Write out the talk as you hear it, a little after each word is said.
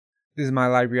This is my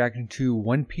live reaction to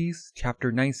One Piece,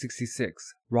 Chapter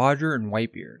 966, Roger and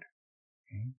Whitebeard.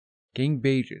 Okay. Gang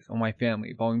Bages on My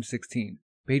Family, Volume 16.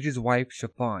 Bages' wife,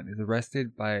 Chiffon, is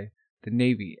arrested by the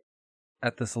Navy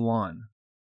at the salon.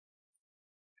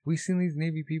 Have we seen these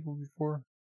Navy people before?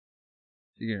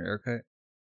 Did you get an haircut?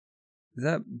 Is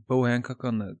that Bo Hancock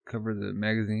on the cover of the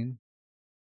magazine?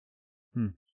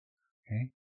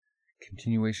 Okay.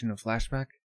 Continuation of flashback.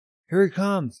 Here he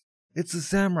comes! It's the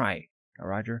samurai! Now,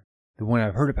 Roger. The one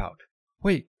I've heard about.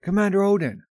 Wait, Commander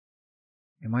Oden!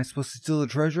 Am I supposed to steal the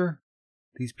treasure?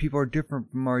 These people are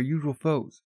different from our usual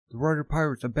foes. The Whitebeard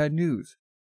Pirates are bad news.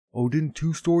 Oden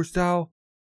 2-store style?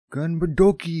 Gun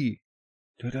Badoki!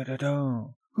 Da-da-da-da!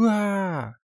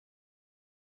 Hoo-ha!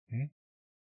 Okay.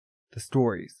 The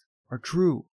stories are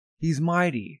true. He's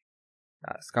mighty.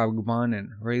 Skypiea and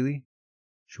Rayleigh.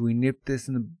 Should we nip this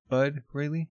in the bud,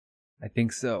 Rayleigh? I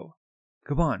think so.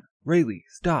 Come on, Rayleigh,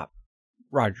 stop.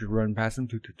 Roger run past him.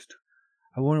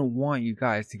 I wouldn't want you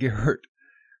guys to get hurt.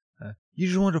 You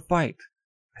just want to fight.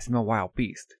 I smell wild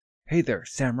beast. Hey there,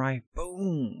 samurai.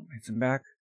 Boom. Hits him back.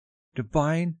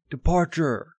 Divine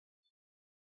departure.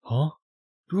 Huh?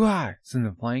 Do I? Send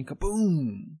him flying.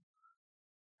 Kaboom.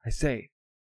 I say,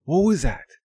 what was that?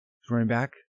 He's running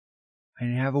back. I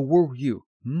didn't have a word with you.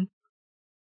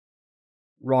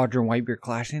 Roger and Whitebeard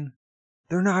clashing.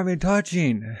 They're not even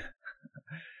touching.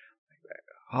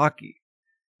 Hockey.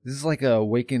 This is like a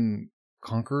Awakened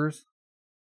Conquerors.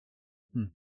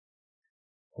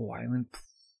 Oh, island.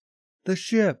 The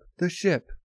ship.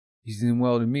 You seem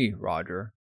well to me,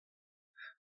 Roger.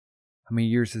 How many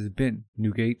years has it been,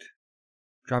 Newgate?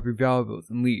 Drop your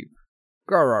valuables and leave.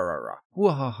 Gar-ra-ra-ra.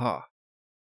 Wah-ha-ha.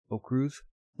 Oh, Cruz,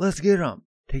 let's get 'em.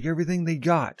 Take everything they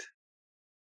got.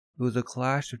 It was a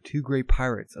clash of two great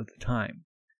pirates of the time.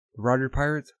 The Whitebeard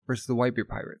Pirates versus the Whitebeard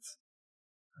Pirates.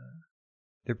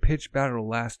 Their pitched battle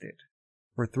lasted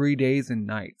for 3 days and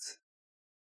nights.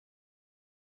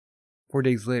 4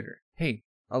 days later, hey,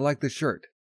 I like the shirt.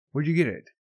 Where'd you get it?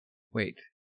 Wait,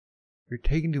 you're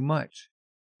taking too much.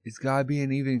 It's gotta be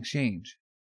an even exchange.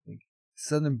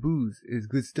 Southern booze is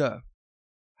good stuff.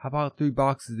 How about 3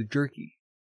 boxes of jerky?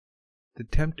 The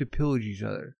attempt to pillage each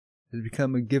other has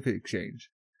become a gift exchange.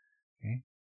 Okay.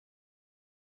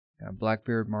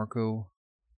 Blackbeard, Marco,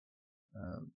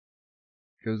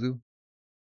 Jozu,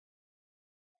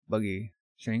 Buggy,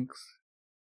 Shanks.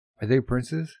 Are they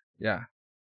princes? Yeah.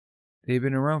 They've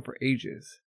been around for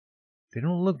ages. They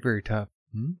don't look very tough,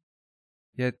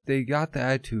 Yet they got the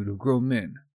attitude of grown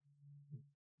men.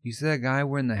 You see that guy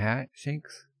wearing the hat,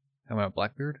 Shanks? Talking about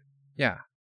Blackbeard? Yeah.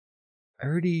 I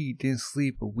heard he didn't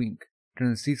sleep a wink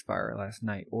during the ceasefire last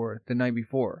night or the night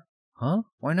before. Huh?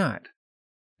 Why not?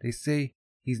 They say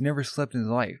he's never slept in his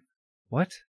life.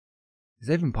 What? Is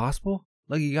that even possible?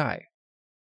 Lucky guy.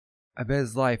 I bet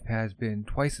his life has been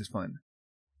twice as fun.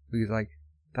 But he's like,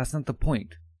 that's not the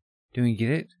point. Don't you get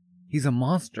it? He's a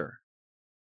monster.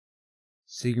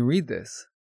 So you can read this?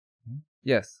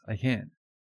 Yes, I can.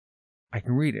 I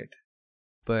can read it.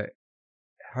 But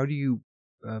how do you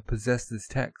possess this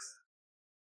text?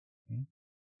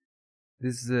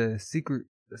 This is a secret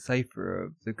cipher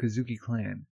of the Kazuki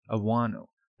clan of Wano,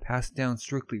 passed down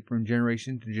strictly from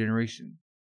generation to generation.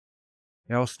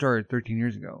 It all started 13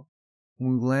 years ago,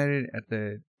 when we landed at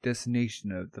the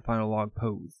destination of the final log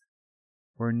pose,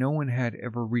 where no one had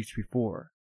ever reached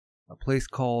before, a place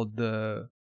called the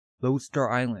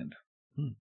Lodestar Island.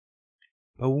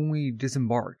 But when we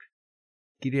disembarked,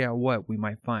 getting at what we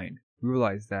might find, we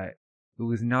realized that it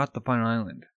was not the final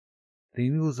island. The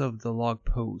needles of the log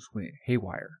pose went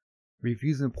haywire,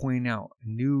 refusing to point out a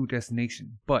new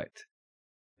destination, but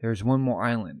there is one more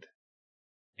island,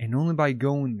 and only by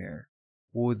going there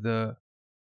will the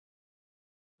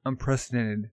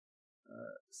unprecedented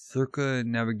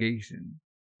circumnavigation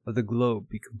of the globe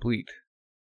be complete.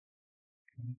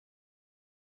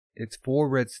 It's 4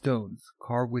 red stones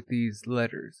carved with these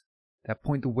letters that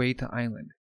point the way to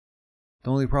island.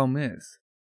 The only problem is,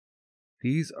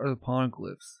 these are the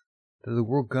poneglyphs that the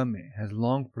world government has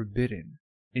long forbidden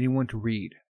anyone to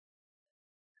read.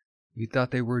 You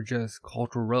thought they were just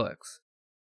cultural relics.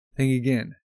 Think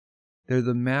again. They're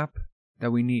the map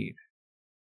that we need.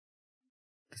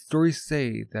 The stories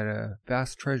say that a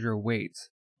vast treasure awaits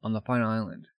on the final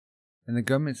island, and the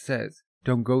government says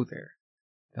don't go there.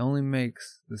 That only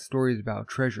makes the stories about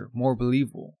treasure more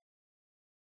believable.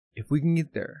 If we can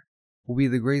get there, we'll be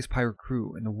the greatest pirate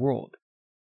crew in the world,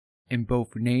 in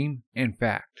both name and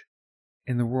fact.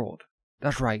 In the world.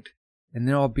 That's right. And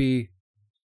then I'll be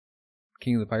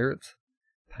King of the Pirates.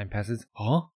 Time passes.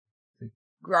 Huh? It's like,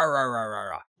 rah, rah, rah, rah,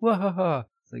 rah. Wah-ha-ha.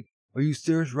 It's like, are you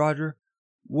serious, Roger?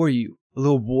 What are you, a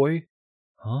little boy?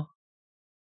 Huh?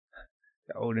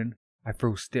 Oden. I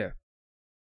froze stiff.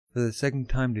 For the second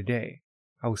time today,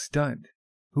 I was stunned.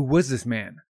 Who was this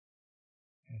man?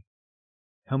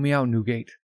 Help me out,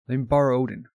 Newgate. Let me borrow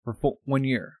Oden for 1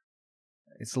 year.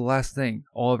 It's the last thing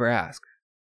I'll ever ask.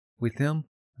 With him,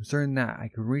 I'm certain that I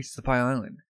can reach the Fire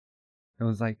Island. I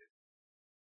was like,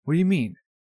 what do you mean?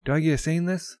 Do I get a say in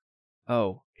this?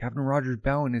 Oh, Captain Roger's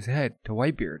bowing his head to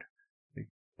Whitebeard. Like,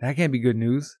 that can't be good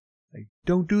news. Like,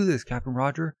 don't do this, Captain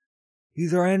Roger.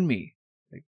 He's our enemy.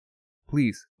 Like,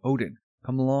 please, Oden,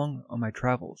 come along on my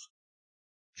travels.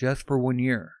 Just for 1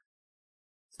 year.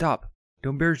 Stop.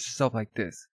 Don't embarrass yourself like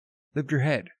this. Lift your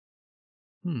head.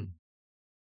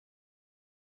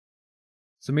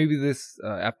 So maybe this,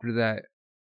 after that,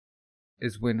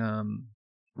 is when,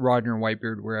 Roger and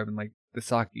Whitebeard were having, like, the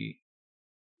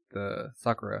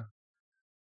Sakura.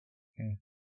 Okay.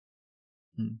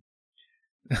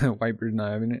 Whitebeard's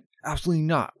not having it. Absolutely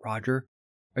not, Roger.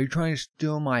 Are you trying to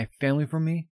steal my family from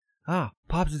me? Ah,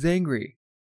 Pops is angry.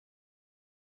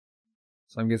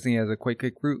 So I'm guessing he has a quite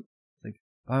kick root. Like,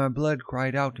 by my blood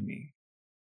cried out to me.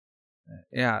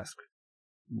 Ask,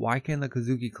 why can't the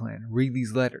Kazuki clan read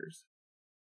these letters?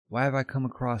 Why have I come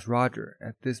across Roger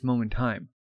at this moment in time?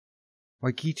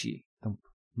 Waikichi, thump.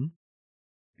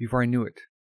 Before I knew it,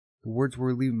 the words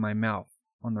were leaving my mouth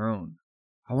on their own.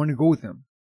 I want to go with him.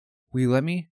 Will you let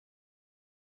me?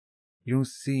 You don't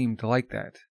seem to like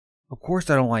that. Of course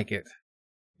I don't like it.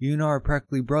 You and I are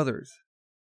practically brothers.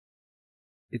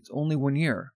 It's only 1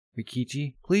 year.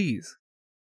 Waikichi, please.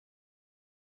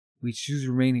 We choose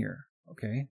to remain here,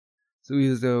 okay? So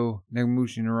as though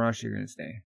Negamushi and Arashi are going to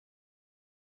stay.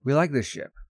 We like this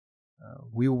ship.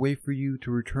 We will wait for you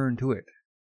to return to it.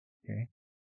 Okay?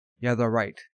 Yeah, they're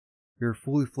right. We are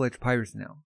fully fledged pirates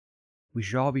now. We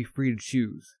should all be free to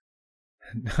choose.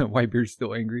 Whitebeard's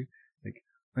still angry. Like,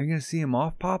 are you going to see him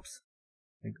off, Pops?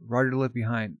 Like, Roger left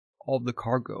behind all the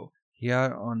cargo he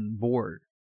had on board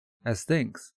as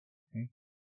things. Okay?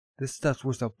 This stuff's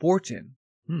worth a fortune.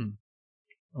 And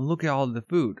look at all the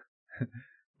food.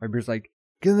 Whitebeard's like,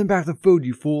 give them back the food,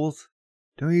 you fools.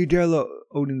 Don't you dare let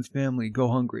Oden's family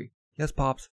go hungry. Yes,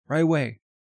 Pops, right away.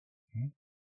 Okay?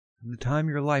 From the time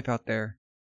of your life out there,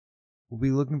 we'll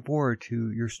be looking forward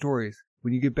to your stories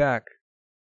when you get back.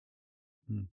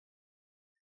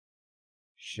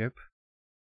 Ship?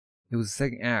 It was the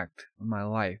second act of my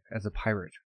life as a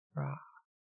pirate.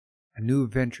 A new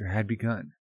adventure had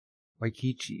begun.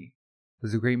 Waikichi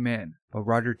was a great man, but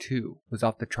Roger too was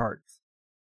off the charts.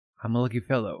 I'm a lucky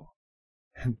fellow.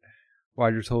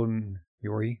 Roger's holding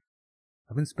Yuri.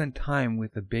 I haven't spent time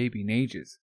with a baby in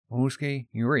ages. Momonosuke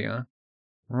Yuri, huh?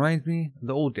 Reminds me of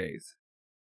the old days.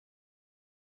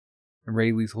 And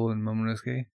Rayleigh's holding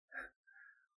Momonosuke.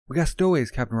 We got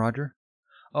stowaways, Captain Roger.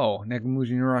 Oh,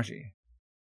 Negamushi and Arashi.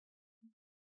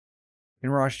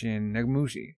 Arashi and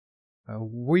Negamushi.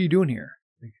 What are you doing here?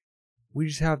 Like, we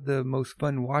just have the most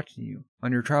fun watching you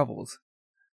on your travels.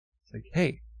 It's like,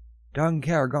 hey, Dog and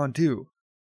Cat are gone too.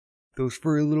 Those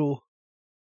furry little...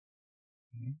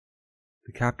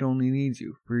 The captain only needs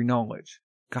you for your knowledge.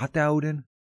 Got that, Oden?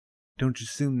 Don't you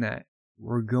assume that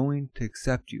we're going to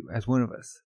accept you as one of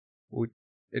us.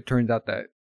 It turns out that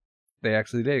they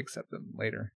actually did accept them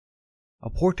later. A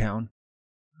port town?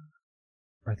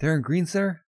 Are there in Green,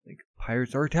 sir? Like,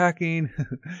 pirates are attacking.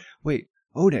 Wait,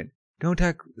 Oden, don't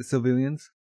attack the civilians.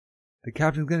 The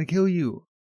captain's gonna kill you.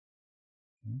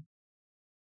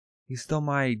 He stole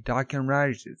my daikon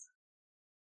radishes.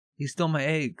 He stole my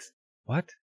eggs. What?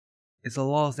 It's a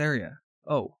lawless area.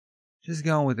 Oh, just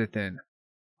get on with it then.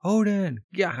 Oden!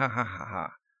 Yeah, ha ha ha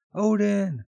ha.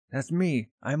 Oden! That's me.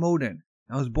 I'm Oden.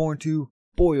 I was born to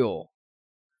boil.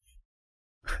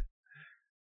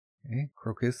 Okay,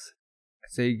 Crocus. I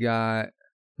say you got,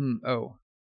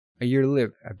 a year to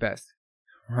live at best.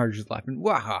 Roger's laughing.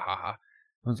 Wah ha ha ha.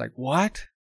 I was like, what?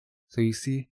 So you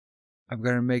see, I've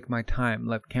got to make my time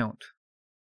left count.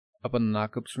 Up on the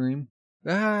knock-up stream.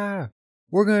 Ah!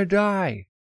 We're gonna die!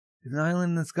 There's an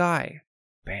island in the sky.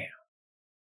 Bam.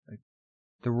 Like,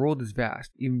 the world is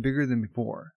vast, even bigger than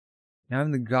before. Now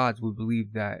even the gods would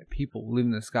believe that people live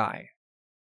in the sky.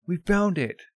 We found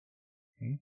it!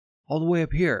 Okay. All the way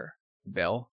up here,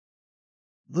 Belle.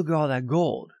 Look at all that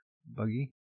gold,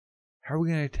 Buggy. How are we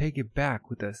gonna take it back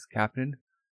with us, Captain?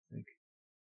 Like,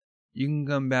 you can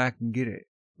come back and get it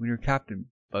when you're Captain,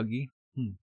 Buggy. I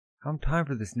don't have time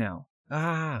for this now.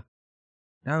 Ah!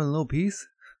 Now in a little piece?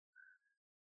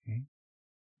 Okay.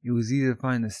 It was easy to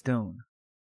find the stone.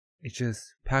 It's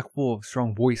just packed full of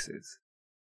strong voices.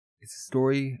 It's a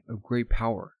story of great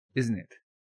power, isn't it?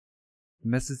 The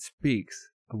message speaks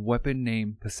of a weapon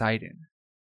named Poseidon.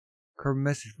 Carve a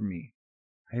message for me.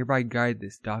 I hereby guide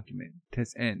this document to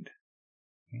its end.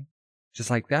 Just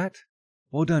like that?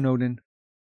 Well done, Oden.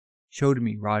 Show to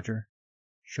me, Roger.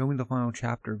 Show me the final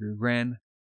chapter of your grand,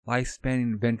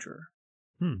 life-spanning adventure.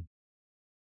 And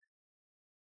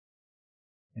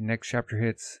next chapter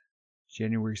hits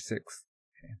January 6th.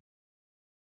 Okay.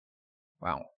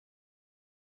 Wow.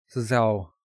 This is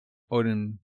how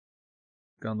Oden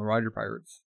got on the Rider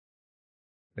Pirates.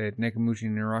 They had Nekomushi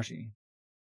and Narashi.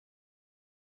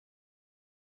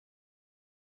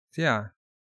 So yeah,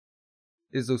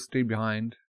 Izzo stayed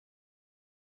behind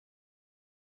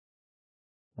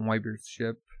on Whitebeard's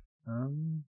ship.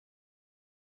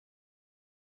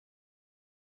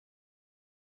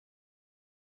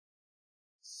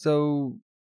 So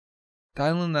the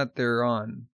island that they're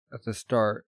on at the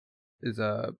start is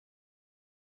not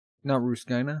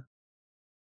Ruskaina,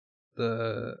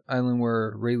 the island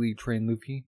where Rayleigh trained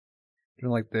Luffy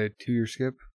during like the 2-year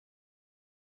skip.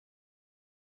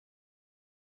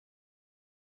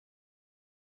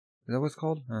 Is that what it's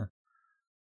called? Huh.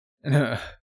 And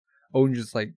Oden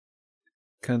just like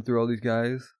cutting through all these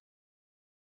guys.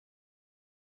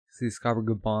 See Skypiea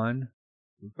good bond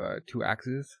with 2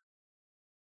 axes.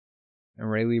 And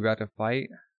Rayleigh about to fight.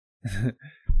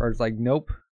 Roger's like,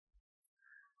 nope.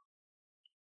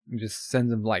 And just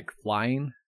sends him like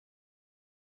flying.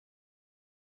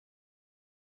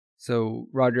 So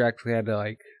Roger actually had to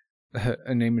like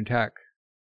a name attack.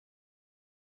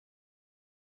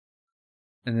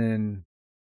 And then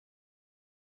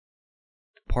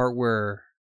the part where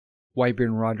Whitebeard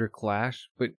and Roger clash,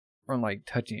 but aren't like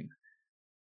touching.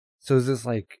 So is this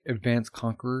like advanced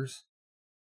conquerors?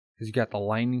 Because you got the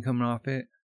lightning coming off it.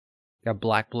 You got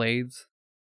black blades.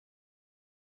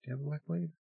 Do you have a black blade?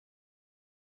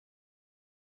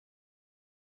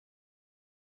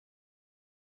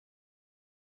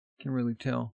 Can't really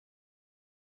tell.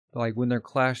 But like when they're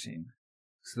clashing,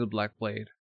 see the black blade.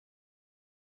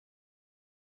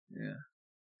 Yeah.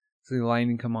 See the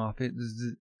lightning come off it.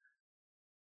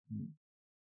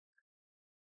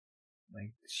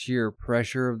 Like sheer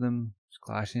pressure of them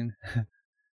clashing.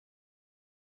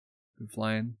 Good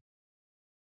flying.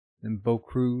 Then boat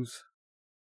crews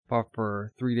fought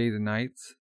for 3 days and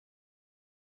nights.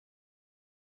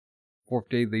 4th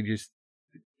day they just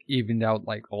evened out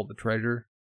like all the treasure.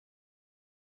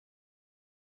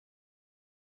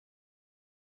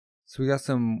 So we got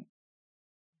some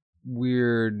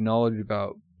weird knowledge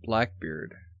about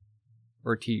Blackbeard,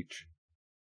 or Teach,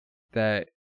 that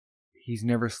he's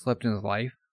never slept in his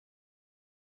life.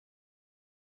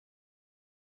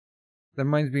 That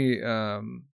reminds me,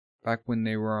 back when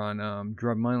they were on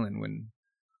Drum Island, when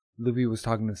Luffy was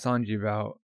talking to Sanji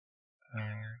about,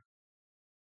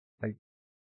 like,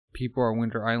 people on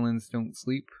Winter Islands don't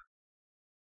sleep.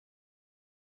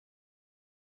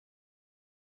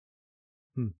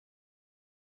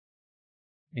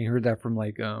 And you heard that from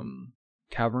like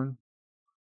Tavern.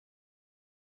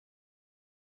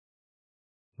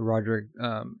 Roger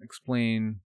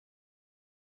explained.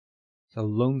 So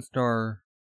Lone Star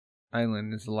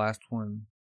Island is the last one.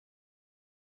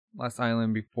 Last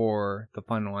island before the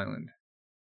final island.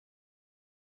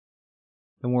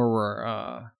 Then where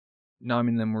we're Nami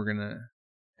and them were gonna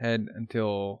head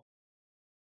until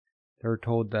they were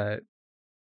told that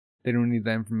they don't need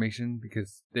that information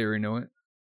because they already know it.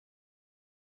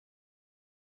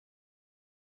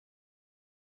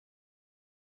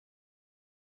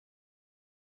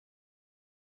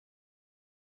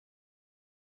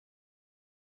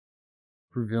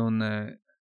 Revealing that.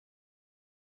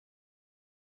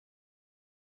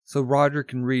 So Roger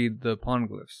can read the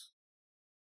poneglyphs.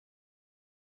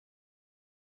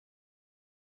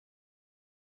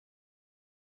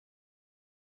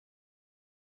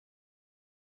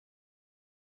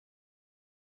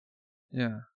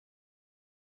 Yeah.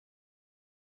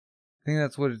 I think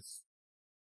that's what it's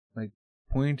like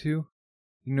pointing to.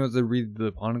 He knows to read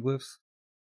the poneglyphs,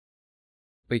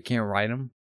 but he can't write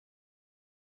them.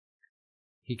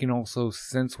 He can also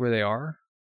sense where they are.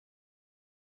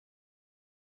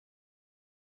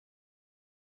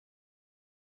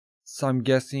 So I'm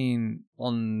guessing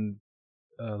on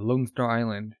Lone Star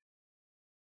Island,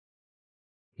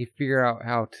 he figured out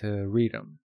how to read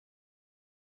them.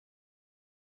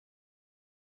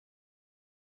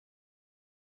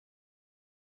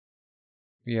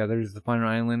 Yeah, there's the final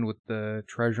island with the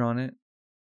treasure on it.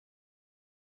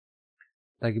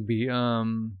 That could be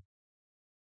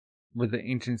where the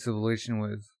ancient civilization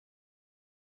was.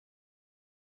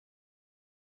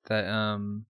 That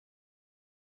the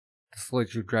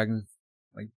celestial dragons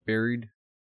like buried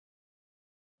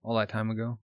all that time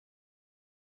ago.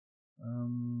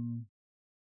 And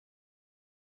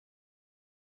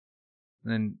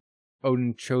then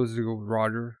Oden chose to go with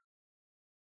Roger.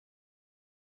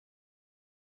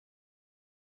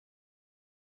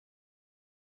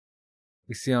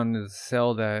 we see on the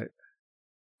cell that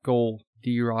Gold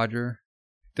D. Roger,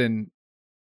 then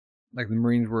like the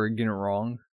Marines were getting it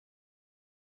wrong.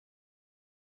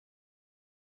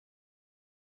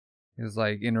 His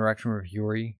like interaction with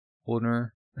Yuri holding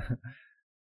her.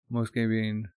 Mosuke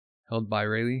being held by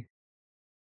Rayleigh.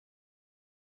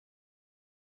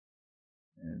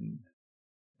 And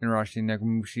Inarashi and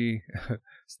Nekomushi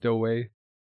stowaway.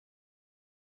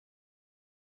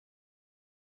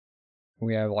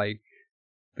 We have like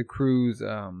the crew's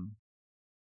how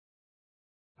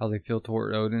they feel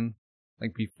toward Oden,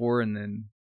 like before, and then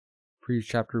previous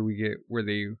chapter we get where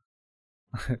they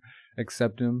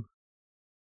accept him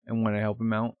and want to help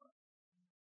him out.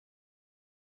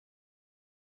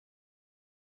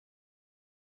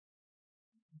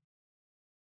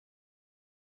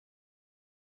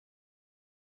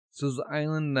 So it's the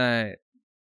island that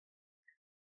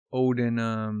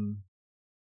Oden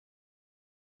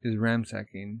is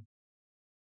ransacking.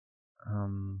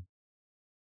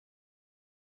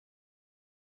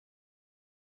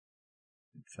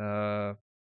 It's the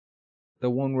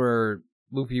one where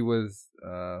Luffy was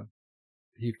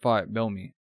he fought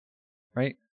Bellamy,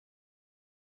 right?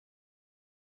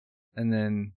 And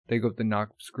then they go up to knock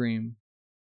Scream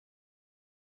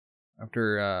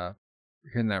after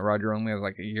hearing that Roger only has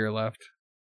like a year left.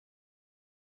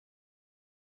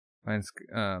 Find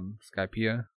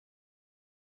Skypiea.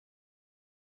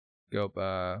 Go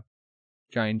up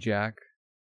Giant Jack.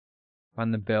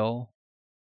 Find the bell.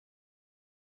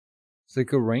 So they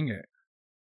could ring it.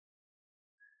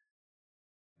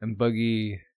 And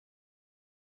Buggy.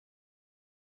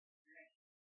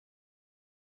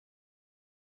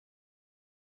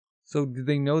 So did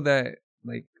they know that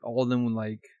like all of them would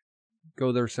like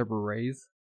go their separate ways?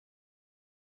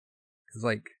 Cause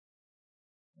like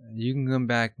you can come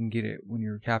back and get it when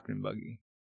you're Captain Buggy.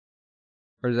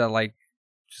 Or is that like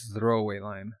just a throwaway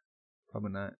line?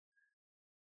 Probably not.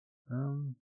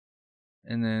 And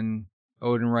then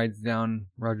Oden writes down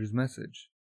Roger's message.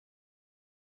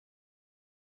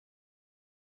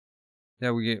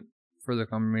 Yeah, we get further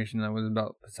confirmation that was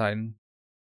about Poseidon.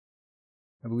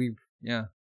 I believe, yeah.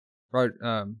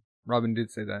 Robin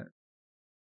did say that.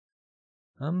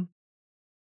 I'm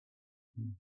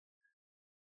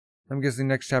guessing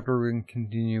next chapter we're going to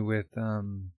continue with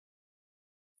the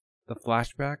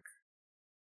flashback.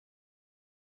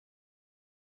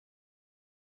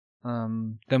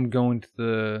 Them going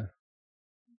to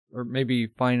or maybe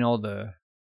find all the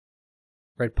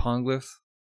red poneglyphs,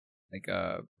 like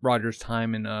Roger's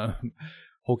time in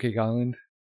Whole Cake Island,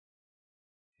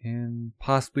 and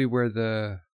possibly where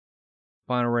the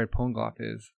final red poneglyph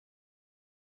is.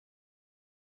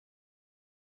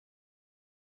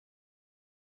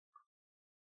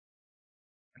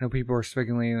 I know people are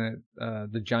speculating that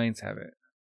the Giants have it.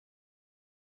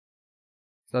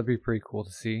 So that'd be pretty cool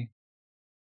to see.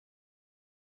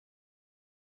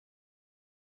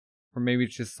 Or maybe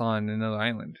it's just on another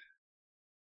island.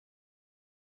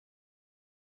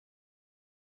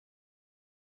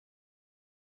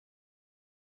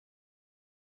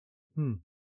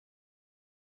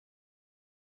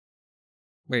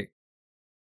 Wait.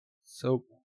 So,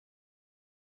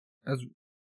 has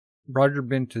Roger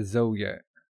been to Zoe yet?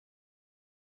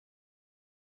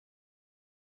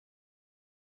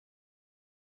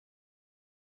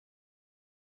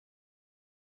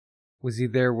 Was he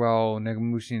there while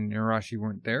Nekomushi and Inarashi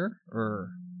weren't there?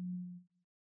 Or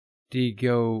did he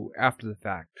go after the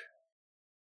fact?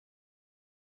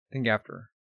 I think after.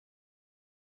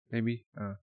 Maybe?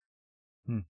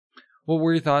 What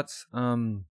were your thoughts?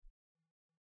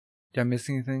 Did I miss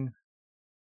anything?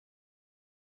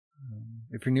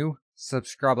 If you're new,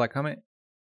 subscribe, like, comment.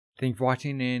 Thank you for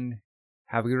watching, and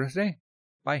have a good rest of the day.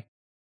 Bye.